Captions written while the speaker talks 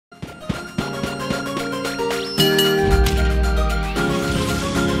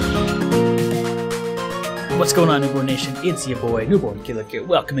What's going on, Newborn Nation? It's your boy, Newbornkilik here,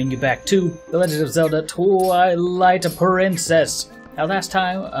 welcoming you back to The Legend of Zelda Twilight Princess. Now, last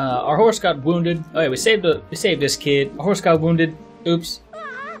time, our horse got wounded. Oh yeah, we saved this kid. Our horse got wounded. Oops.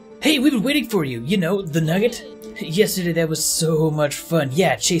 Hey, we've been waiting for you. You know, the nugget? Yesterday, that was so much fun.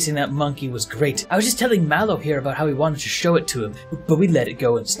 Yeah, chasing that monkey was great. I was just telling Mallow here about how we wanted to show it to him, but we let it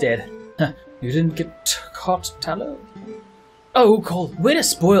go instead. Huh, you didn't get caught, Tallow? Oh, Cole, way to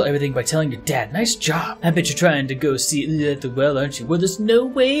spoil everything by telling your dad. Nice job. I bet you're trying to go see it at the well, aren't you? Well, there's no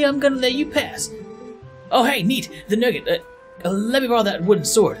way I'm gonna let you pass. Oh, hey, neat. The nugget. Let me borrow that wooden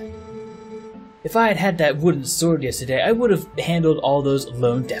sword. If I had had that wooden sword yesterday, I would have handled all those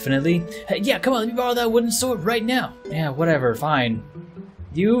alone, definitely. Yeah, come on, let me borrow that wooden sword right now. Yeah, whatever, fine.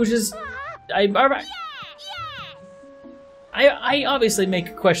 You just... Alright. I obviously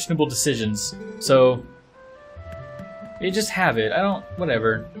make questionable decisions, so... You just have it. I don't...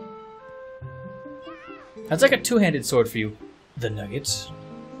 Whatever. That's like a two-handed sword for you. The nuggets.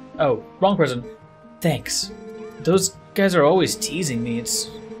 Oh, wrong person. Thanks. Those guys are always teasing me.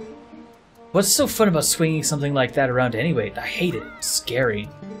 It's... What's so fun about swinging something like that around anyway? I hate it. It's scary.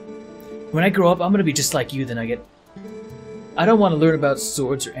 When I grow up, I'm gonna be just like you, the nugget. I don't want to learn about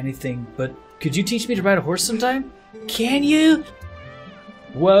swords or anything, but could you teach me to ride a horse sometime? Can you?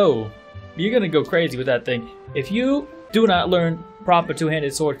 Whoa. You're gonna go crazy with that thing. If you do not learn proper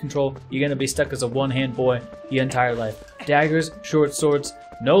two-handed sword control, you're gonna be stuck as a one-hand boy your entire life. Daggers, short swords,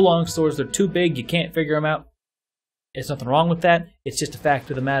 no long swords. They're too big. You can't figure them out. There's nothing wrong with that. It's just a fact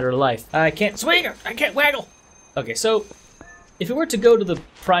of the matter of life. I can't swing her. I can't waggle. Okay, so if we were to go to the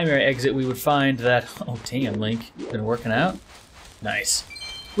primary exit, we would find that... Oh, damn, Link. Been working out? Nice.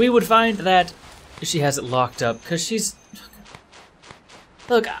 We would find that she has it locked up because she's...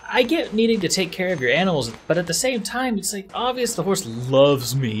 Look, I get needing to take care of your animals, but at the same time, it's like obvious the horse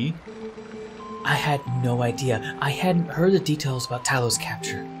loves me. I had no idea. I hadn't heard the details about Talow's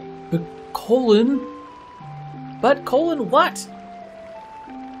capture. But Colin... But Colin, what?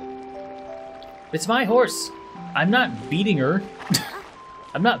 It's my horse. I'm not beating her.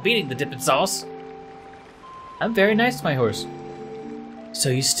 I'm not beating the dipping sauce. I'm very nice to my horse. So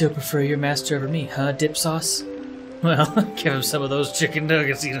you still prefer your master over me, huh, dip sauce? Well, give him some of those chicken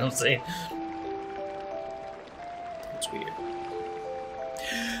nuggets, you know what I'm saying? That's weird.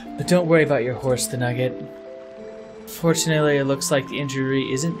 But don't worry about your horse, the nugget. Fortunately, it looks like the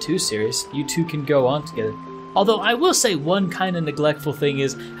injury isn't too serious. You two can go on together. Although I will say one kind of neglectful thing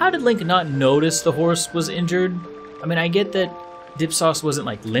is, how did Link not notice the horse was injured? I mean, I get that Dipsauce wasn't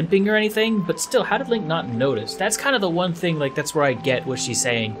like limping or anything, but still, how did Link not notice? That's kind of the one thing, like, that's where I get what she's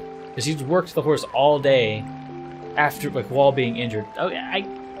saying. Because she's worked the horse all day after, like, while being injured. Oh,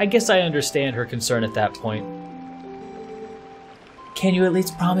 I guess I understand her concern at that point. Can you at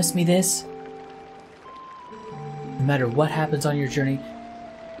least promise me this? No matter what happens on your journey,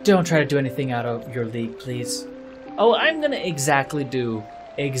 don't try to do anything out of your league, please. Oh, I'm gonna do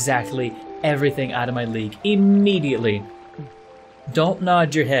exactly everything out of my league immediately. Don't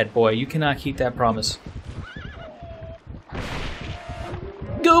nod your head, boy. You cannot keep that promise.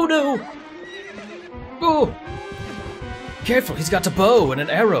 Go, no! Oh! Careful, he's got a bow and an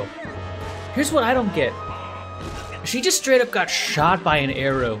arrow. Here's what I don't get. She just straight up got shot by an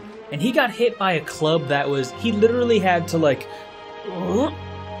arrow, and he got hit by a club that was... He literally had to, like...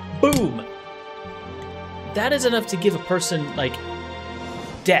 Boom! That is enough to give a person, like,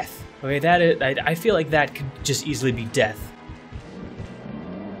 death. Okay, that is... I feel like that could just easily be death.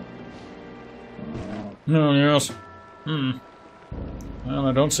 No, yes. Well,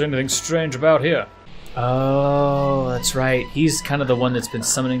 I don't see anything strange about here. Oh, that's right. He's kind of the one that's been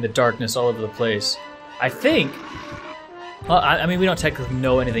summoning the darkness all over the place. I think... Well, I mean, we don't technically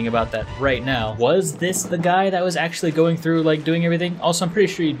know anything about that right now. Was this the guy that was actually going through, like, doing everything? Also, I'm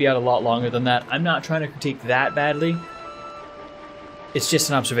pretty sure he'd be out a lot longer than that. I'm not trying to critique that badly. It's just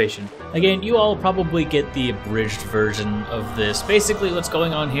an observation. Again, you all probably get the abridged version of this. Basically, what's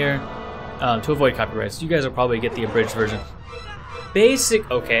going on here, to avoid copyrights, you guys will probably get the abridged version.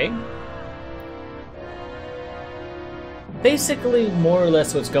 Okay. Basically, more or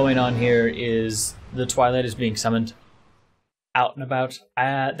less what's going on here is the Twilight is being summoned. Out and about.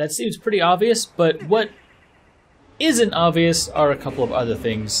 That seems pretty obvious, but what isn't obvious are a couple of other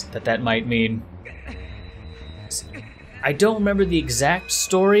things that might mean. I don't remember the exact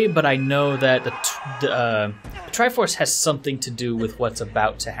story, but I know that the Triforce has something to do with what's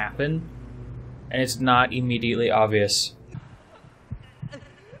about to happen, and it's not immediately obvious.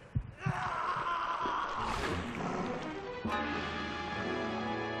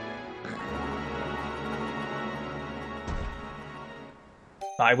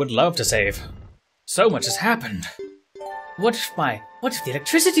 I would love to save. So much has happened. What if the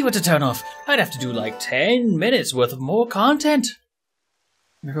electricity were to turn off? I'd have to do like 10 minutes worth of more content.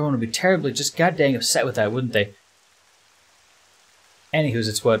 Everyone would be terribly just goddamn upset with that, wouldn't they? Anywho's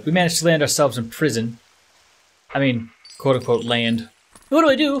it's what. We managed to land ourselves in prison. I mean, quote unquote land. What do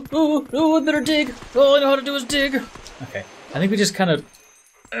I do? Oh, I better dig. All I know how to do is dig. Okay, I think we just kind of...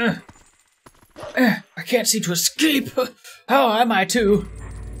 I can't seem to escape. How am I to?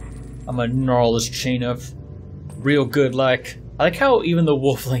 I'm gonna gnarl this chain up. Real good, like. I like how even the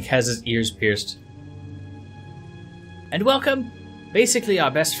wolfling has his ears pierced. And welcome, basically our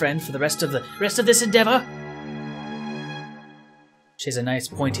best friend for the rest of this endeavor. She has a nice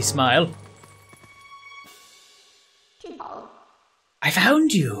pointy smile. I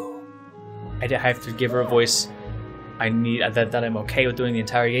found you. I have to give her a voice. I need that I'm okay with doing the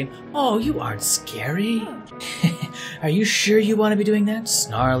entire game. Oh, you aren't scary. Are you sure you want to be doing that?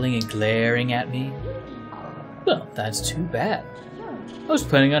 Snarling and glaring at me? Well, that's too bad. I was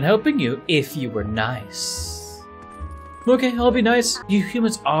planning on helping you if you were nice. Okay, I'll be nice. You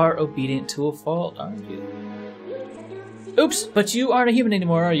humans are obedient to a fault, aren't you? Oops, but you aren't a human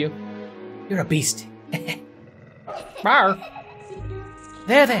anymore, are you? You're a beast. Rawr.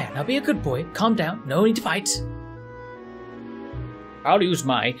 There, now be a good boy. Calm down, no need to fight. I'll use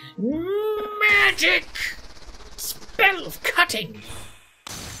my magic spell of cutting.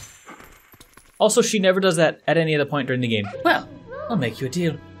 Also, she never does that at any other point during the game. Well, I'll make you a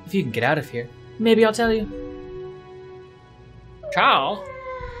deal. If you can get out of here, maybe I'll tell you. Ciao.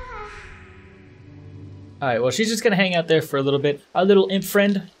 Alright, well, she's just gonna hang out there for a little bit. Our little imp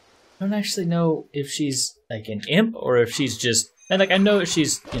friend. I don't actually know if she's like an imp or if she's just... And like, I know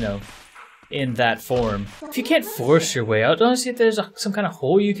she's, you know, in that form. If you can't force your way out, don't you see if there's some kind of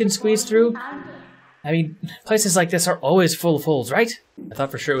hole you can squeeze through? I mean, places like this are always full of holes, right? I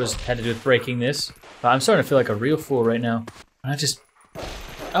thought for sure it had to do with breaking this. But I'm starting to feel like a real fool right now. I just...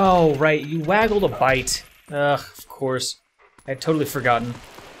 Oh, right, you waggle to bite. Ugh, of course. I had totally forgotten.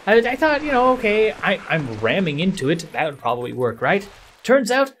 I thought, you know, okay, I'm ramming into it. That would probably work, right? Turns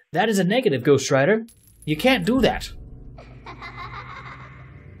out, that is a negative, Ghost Rider. You can't do that.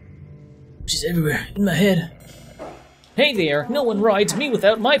 She's everywhere, in my head. Hey there, no one rides me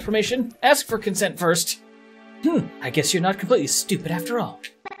without my permission. Ask for consent first. I guess you're not completely stupid after all.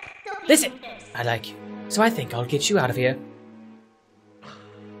 Listen, I like you, so I think I'll get you out of here.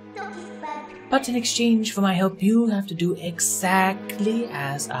 But in exchange for my help, you'll have to do exactly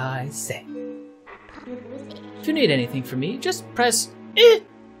as I say. If you need anything from me, just press to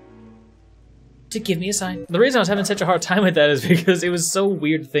give me a sign. The reason I was having such a hard time with that is because it was so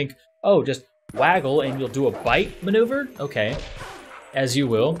weird to think, oh, just waggle and you'll do a bite maneuver? Okay, as you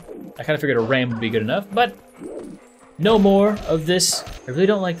will. I kind of figured a ram would be good enough, but no more of this. I really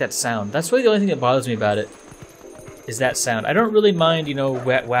don't like that sound. That's really the only thing that bothers me about it, is that sound. I don't really mind, you know,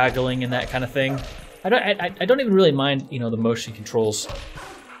 waggling and that kind of thing. I don't even really mind, you know, the motion controls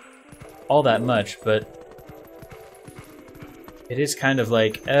all that much, but it is kind of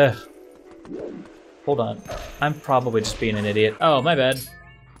like, hold on. I'm probably just being an idiot. Oh, my bad.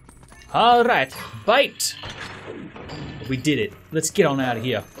 All right, bite. We did it. Let's get on out of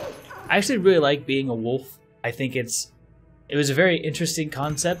here. I actually really like being a wolf. I think it was a very interesting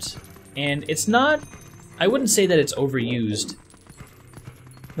concept, and it's not, I wouldn't say that it's overused,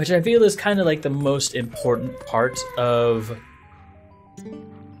 which I feel is kind of like the most important part of, you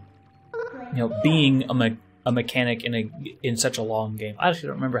know, being a mechanic in such a long game. I actually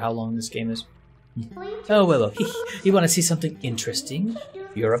don't remember how long this game is. Oh, well, you want to see something interesting?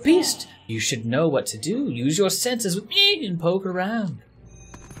 You're a beast. You should know what to do. Use your senses with me and poke around.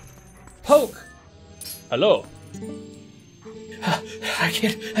 Poke. Hello.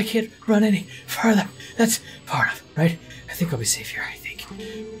 I can't run any farther. That's far enough, right? I think I'll be safe here, I think.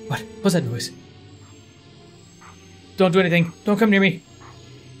 What's that noise? Don't do anything. Don't come near me.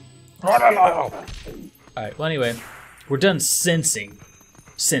 Alright, well anyway, we're done sensing,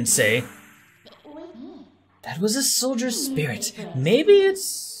 Sensei. That was a soldier's spirit. Maybe it's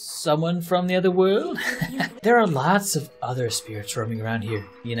someone from the other world? There are lots of other spirits roaming around here,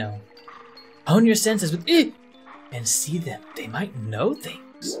 you know. Hone your senses with and see them. They might know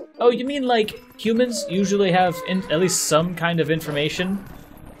things. Oh, you mean like humans usually have at least some kind of information?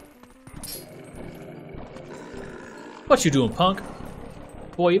 What you doing, punk?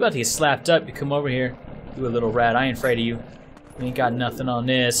 Boy, you about to get slapped up. You come over here. You a little rat. I ain't afraid of you. We ain't got nothing on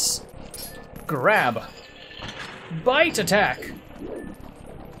this. Grab. Bite attack.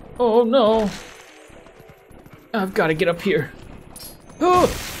 Oh no. I've got to get up here. Oh!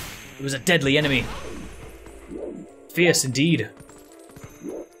 It was a deadly enemy. Fierce indeed.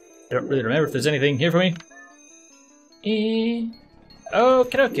 I don't really remember if there's anything here for me.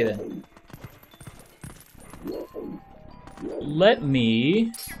 Okay then. Let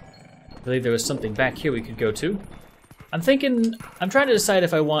me... I believe there was something back here we could go to. I'm trying to decide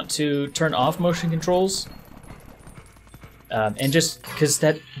if I want to turn off motion controls. And just, because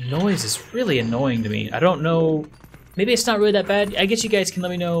that noise is really annoying to me. I don't know, maybe it's not really that bad. I guess you guys can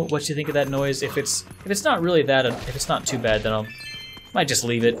let me know what you think of that noise. If it's not really that, if it's not too bad, then might just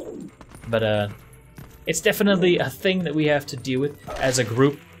leave it. But it's definitely a thing that we have to deal with as a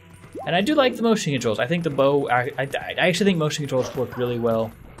group. And I do like the motion controls. I think the bow, I actually think motion controls work really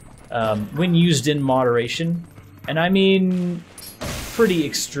well when used in moderation. And I mean, pretty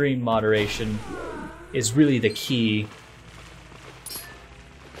extreme moderation is really the key.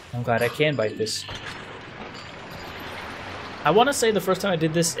 I'm glad I can bite this. I want to say the first time I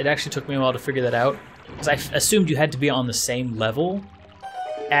did this, it actually took me a while to figure that out, because I assumed you had to be on the same level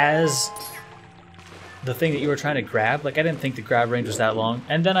as the thing that you were trying to grab. Like, I didn't think the grab range was that long.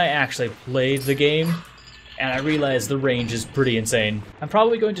 And then I actually played the game, and I realized the range is pretty insane. I'm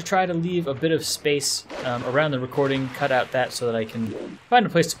probably going to try to leave a bit of space around the recording, cut out that so that I can find a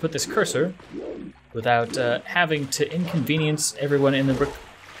place to put this cursor without having to inconvenience everyone in the...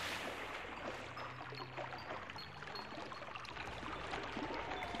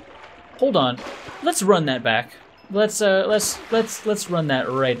 Hold on, let's run that back. Let's run that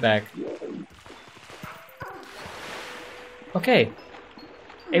right back. Okay,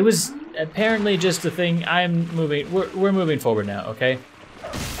 it was apparently just a thing. We're moving forward now. Okay.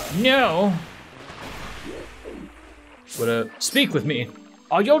 No. Speak with me.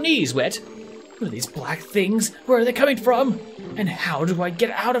 Are your knees wet? What are these black things? Where are they coming from? And how do I get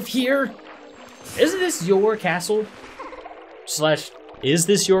out of here? Isn't this your castle? Is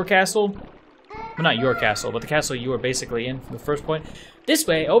this your castle? Well, not your castle, but the castle you were basically in from the first point. This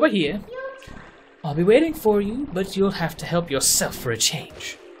way, over here. I'll be waiting for you, but you'll have to help yourself for a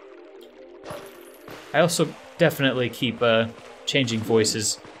change. I also definitely keep changing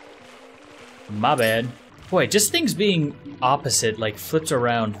voices. My bad. Boy, just things being opposite, like flipped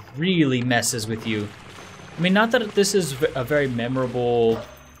around, really messes with you. I mean, not that this is a very memorable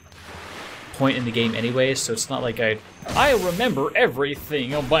point in the game anyway, so it's not like I remember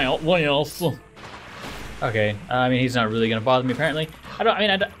everything about this. Okay, I mean, he's not really gonna bother me apparently. I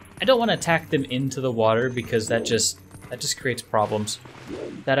don't want to attack them into the water because that just creates problems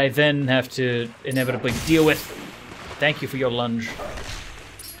that I then have to inevitably deal with. Thank you for your lunge.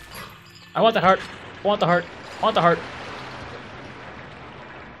 I want the heart. I want the heart. I want the heart.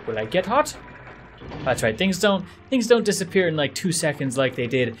 Will I get hot? That's right. Things don't disappear in like 2 seconds like they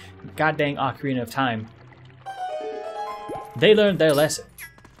did. God dang Ocarina of Time. They learned their lesson.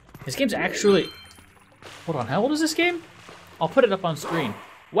 This game's actually... Hold on, how old is this game? I'll put it up on screen.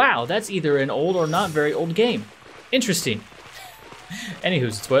 Wow, that's either an old or not very old game. Interesting.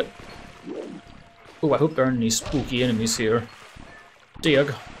 Anywho's, it's what? Ooh, I hope there aren't any spooky enemies here. Dig.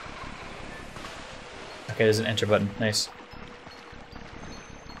 Okay, there's an enter button. Nice.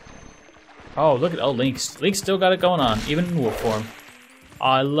 Oh, look at Link. Link still got it going on, even in wolf form. Oh,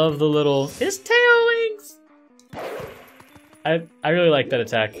 I love the little... His tail wings! I really like that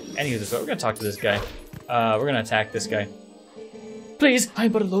attack. Anyways, we're gonna talk to this guy. We're gonna attack this guy. Please,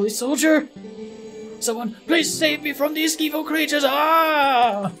 I'm but a lowly soldier. Someone, please save me from these evil creatures.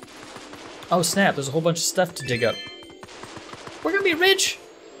 Ah! Oh snap! There's a whole bunch of stuff to dig up. We're gonna be rich.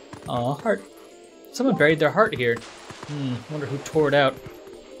 Oh, heart. Someone buried their heart here. Wonder who tore it out.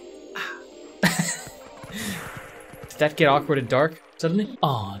 Did that get awkward and dark suddenly?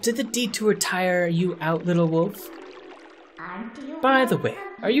 Oh, did the detour tire you out, little wolf? By the way,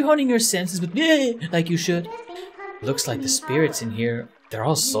 are you honing your senses with me like you should? Looks like the spirits in here, they're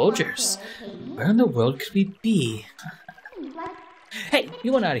all soldiers. Where in the world could we be? Hey,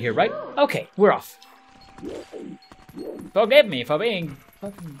 you want out of here, right? Okay, we're off. Forgive me for being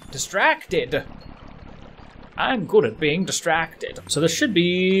fucking distracted. I'm good at being distracted. So there should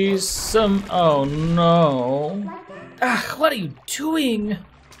be some... Oh no. Ah, what are you doing?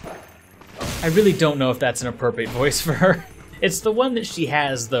 I really don't know if that's an appropriate voice for her. It's the one that she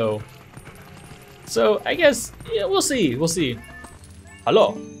has, though. So I guess, yeah, we'll see. We'll see.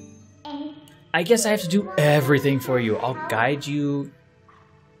 Hello. I guess I have to do everything for you. I'll guide you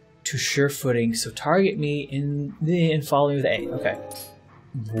to sure footing. So target me in following with A. Okay.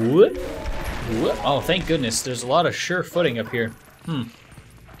 What? Oh, thank goodness. There's a lot of sure footing up here.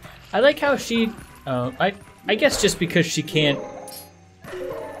 I like how she... I guess just because she can't...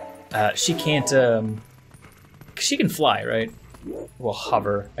 she can fly, right? Well,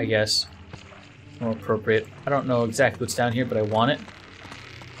 hover, I guess. More appropriate. I don't know exactly what's down here, but I want it.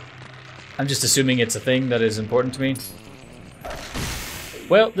 I'm just assuming it's a thing that is important to me.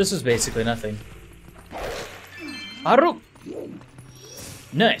 Well, this is basically nothing. Aru!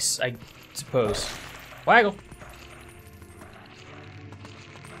 Nice, I suppose. Waggle.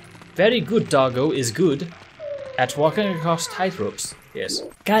 Very good, doggo is good at walking across tightropes. Yes.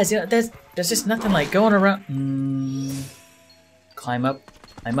 Guys, you know, there's just nothing like going around. Climb up.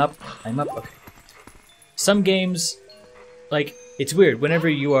 I'm up. Okay. Some games, like, it's weird. Whenever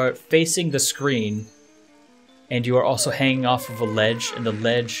you are facing the screen and you are also hanging off of a ledge, and the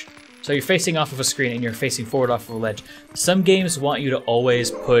ledge... So you're facing off of a screen and you're facing forward off of a ledge. Some games want you to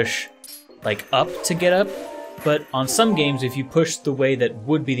always push, like, up to get up. But on some games, if you push the way that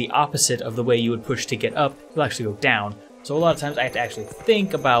would be the opposite of the way you would push to get up, you'll actually go down. So a lot of times I have to actually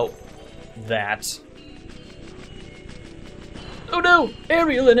think about that. Oh no!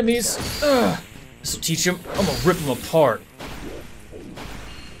 Aerial enemies! Ugh! This'll teach them. I'm gonna rip them apart.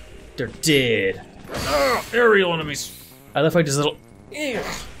 They're dead. Ugh! Aerial enemies! I love how this little... Ugh.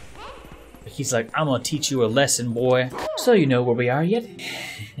 He's like, I'm gonna teach you a lesson, boy. So you know where we are yet?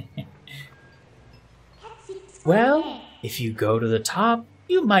 Well, if you go to the top,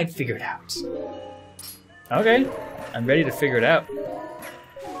 you might figure it out. Okay, I'm ready to figure it out.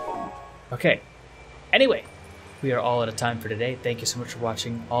 Okay, anyway, we are all out of time for today. Thank you so much for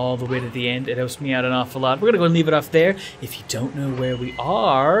watching all the way to the end. It helps me out an awful lot. We're gonna go and leave it off there. If you don't know where we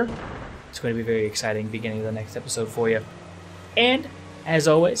are, it's going to be a very exciting beginning of the next episode for you. And, as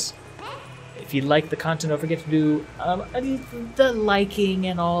always, if you like the content, don't forget to do the liking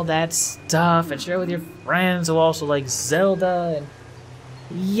and all that stuff, and share with your friends who also like Zelda, and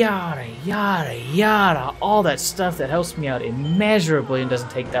yada, yada, yada. All that stuff that helps me out immeasurably and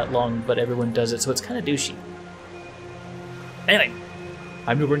doesn't take that long, but everyone does it, so it's kind of douchey. Anyway,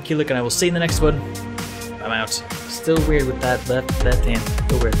 I'm Newbornkilik, and I will see you in the next one. I'm out. Still weird with that left hand.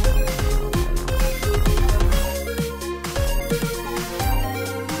 Still weird.